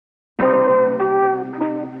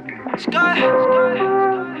Girl,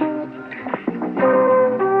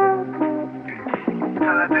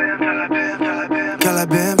 I've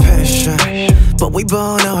been patient, but we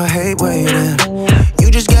both know I hate waiting. You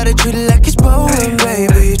just gotta treat it like it's boring,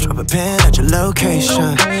 baby. Drop a pin at your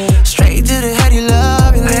location. Straight to the head, you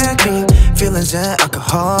love your liquor. Feelings and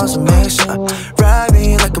alcohol's a mixer. Ride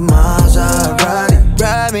me like a Maserati.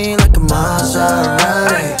 Ride me like a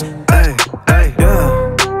Maserati. Hey, hey,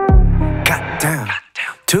 yeah. Goddamn.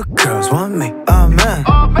 Two girls, one me. Oh man.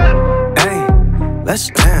 Hey, let's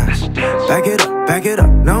dance. Back it up,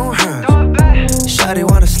 no hands. Shawty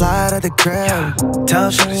wanna slide at the crib. Tell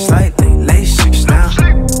Shawty slightly, late 6 now.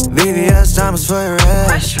 VVS diamonds for your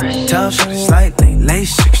wrist. Tell Shawty slightly, late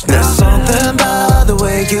 6 now. There's something about the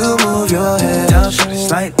way you move your head. Tell Shawty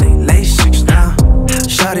slightly, late 6 now.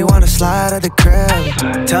 Shawty wanna slide at the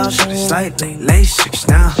crib. Tell Shawty slightly, late 6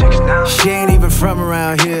 now. She ain't even from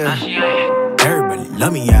around here. Everybody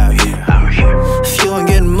love me out here. If you ain't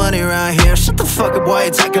getting money around here, shut the fuck up, boy,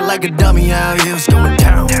 you talking like a dummy out here. It's going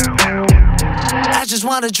down. I just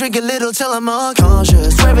wanna drink a little till I'm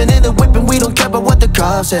unconscious. Swerving in the whip and we don't care about what the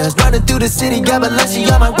car says. Running through the city, got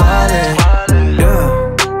Balenciaga on my wallet.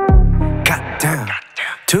 Yeah, goddamn.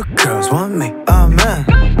 Two girls, one me, oh man.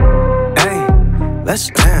 Hey, let's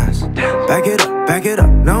dance. Back it up,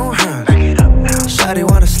 no hands. Shawty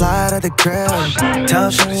wanna slide at the crib.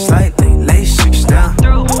 Tell Shawty slightly, late 6 now.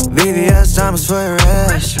 VVS diamonds for your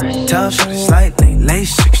wrist. Tell Shawty slightly, late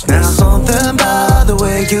 6 now. There's something about the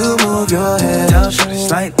way you move your head. Tell Shawty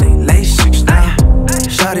slightly, late 6 now.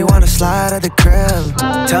 Shawty wanna slide at the crib.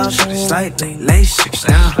 Tell Shawty slightly, late 6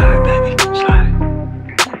 now.